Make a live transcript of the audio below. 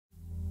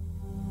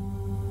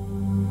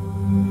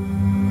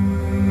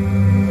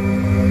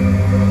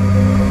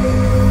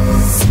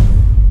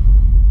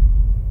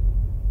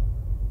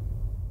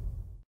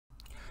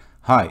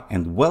Hi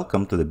and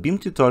welcome to the Beam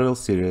tutorial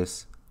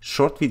series,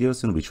 short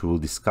videos in which we will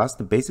discuss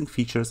the basic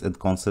features and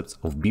concepts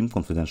of Beam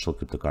confidential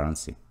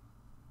cryptocurrency.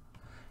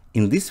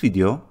 In this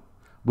video,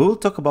 we will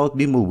talk about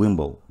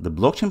Mimblewimble, the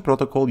blockchain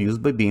protocol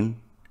used by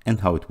Beam,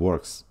 and how it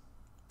works.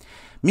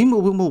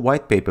 Mimblewimble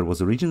white paper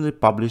was originally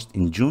published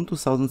in June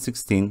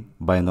 2016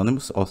 by an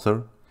anonymous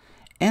author,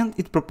 and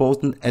it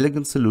proposed an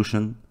elegant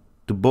solution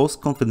to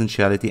both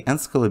confidentiality and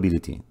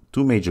scalability,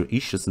 two major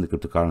issues in the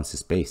cryptocurrency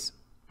space.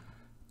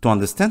 To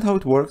understand how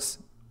it works,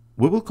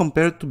 we will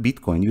compare it to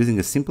Bitcoin using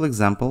a simple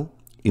example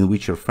in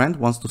which your friend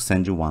wants to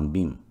send you one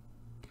Beam.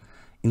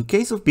 In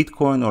case of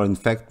Bitcoin, or in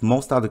fact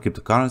most other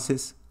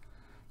cryptocurrencies,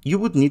 you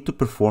would need to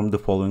perform the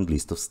following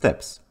list of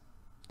steps.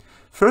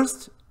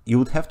 First, you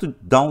would have to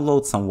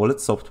download some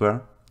wallet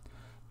software,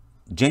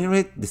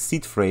 generate the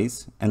seed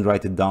phrase and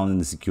write it down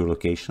in a secure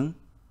location.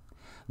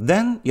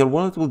 Then your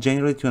wallet will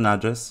generate you an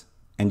address,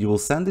 and you will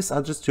send this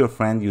address to your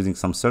friend using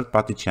some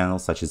third-party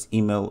channels such as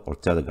email or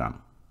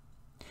Telegram.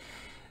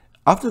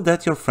 After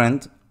that, your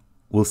friend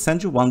will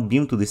send you one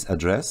Beam to this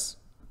address,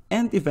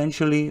 and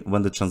eventually,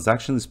 when the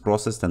transaction is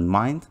processed and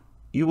mined,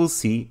 you will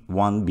see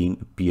one Beam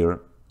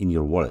appear in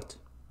your wallet.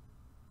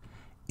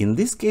 In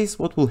this case,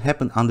 what will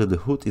happen under the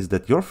hood is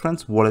that your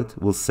friend's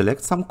wallet will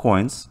select some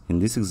coins, in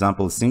this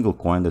example a single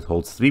coin that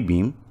holds 3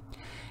 Beam,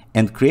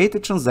 and create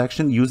a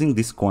transaction using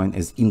this coin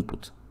as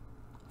input.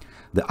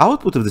 The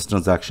output of this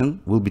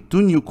transaction will be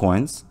 2 new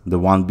coins, the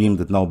 1 Beam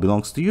that now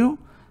belongs to you,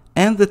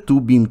 and the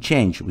 2 Beam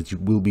change, which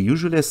will be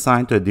usually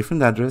assigned to a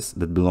different address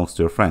that belongs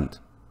to your friend.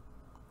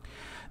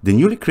 The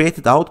newly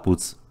created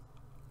outputs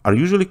are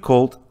usually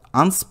called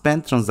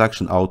unspent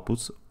transaction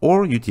outputs,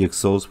 or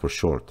UTXOs for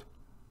short.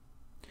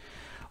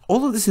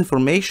 All of this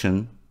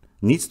information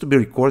needs to be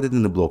recorded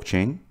in the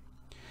blockchain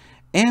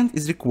and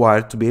is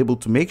required to be able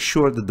to make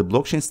sure that the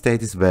blockchain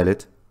state is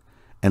valid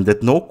and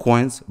that no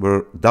coins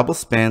were double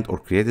spent or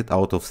created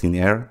out of thin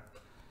air.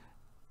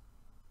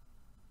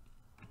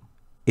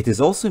 It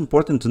is also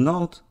important to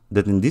note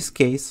that in this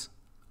case,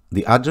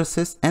 the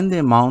addresses and the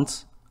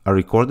amounts are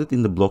recorded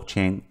in the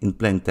blockchain in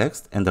plain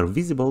text and are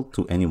visible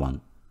to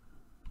anyone.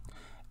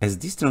 As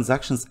these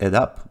transactions add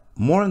up,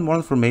 more and more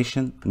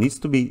information needs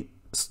to be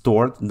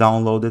stored,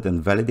 downloaded,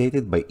 and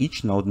validated by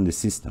each node in the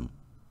system.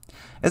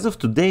 As of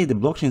today, the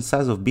blockchain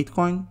size of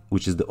Bitcoin,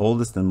 which is the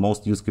oldest and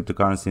most used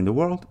cryptocurrency in the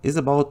world, is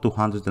about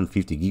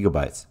 250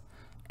 gigabytes,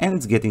 and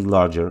it's getting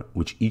larger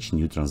with each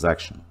new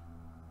transaction.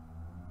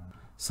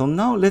 So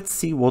now let's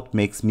see what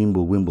makes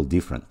Mimblewimble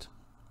different.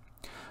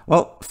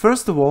 Well,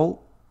 first of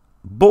all,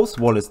 both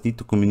wallets need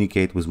to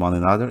communicate with one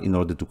another in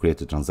order to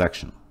create a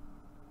transaction.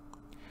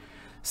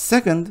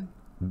 Second,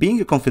 being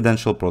a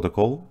confidential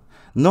protocol,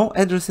 no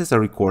addresses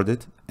are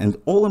recorded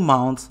and all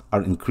amounts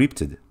are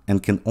encrypted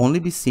and can only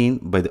be seen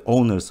by the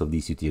owners of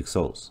these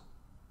UTXOs.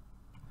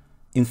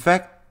 In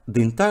fact,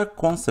 the entire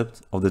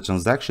concept of the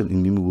transaction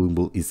in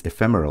Mimblewimble is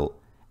ephemeral,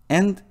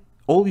 and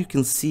all you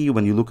can see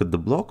when you look at the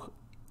block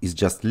is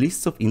just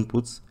lists of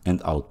inputs and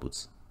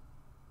outputs.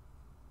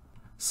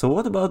 So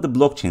what about the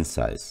blockchain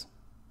size?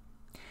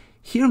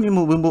 Here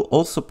Mimblewimble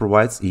also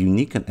provides a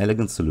unique and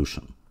elegant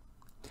solution.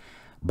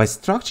 By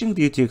structuring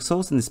the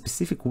UTXOs in a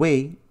specific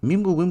way,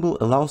 Mimblewimble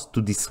allows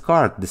to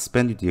discard the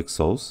spent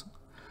UTXOs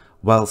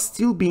while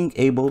still being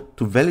able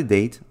to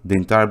validate the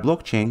entire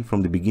blockchain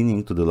from the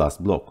beginning to the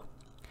last block.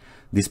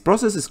 This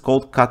process is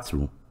called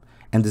cut-through,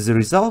 and as a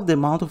result, the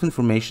amount of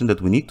information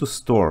that we need to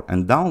store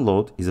and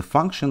download is a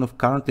function of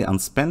currently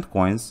unspent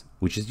coins,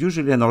 which is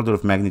usually an order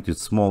of magnitude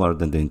smaller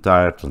than the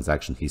entire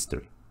transaction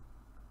history.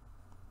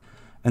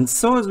 And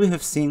so, as we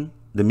have seen,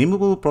 the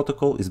Mimblewimble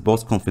protocol is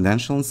both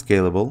confidential and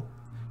scalable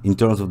in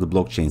terms of the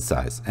blockchain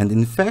size. And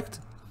in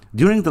fact,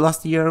 during the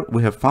last year,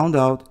 we have found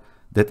out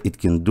that it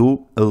can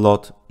do a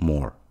lot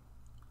more.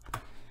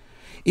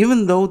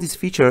 Even though these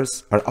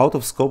features are out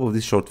of scope of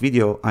this short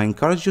video, I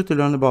encourage you to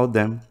learn about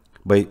them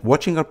by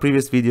watching our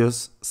previous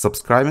videos,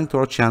 subscribing to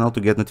our channel to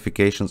get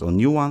notifications on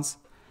new ones,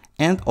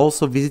 and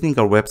also visiting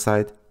our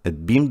website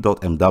at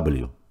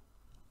beam.mw.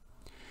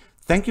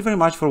 Thank you very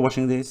much for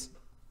watching this.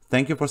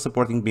 Thank you for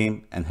supporting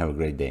Beam, and have a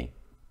great day.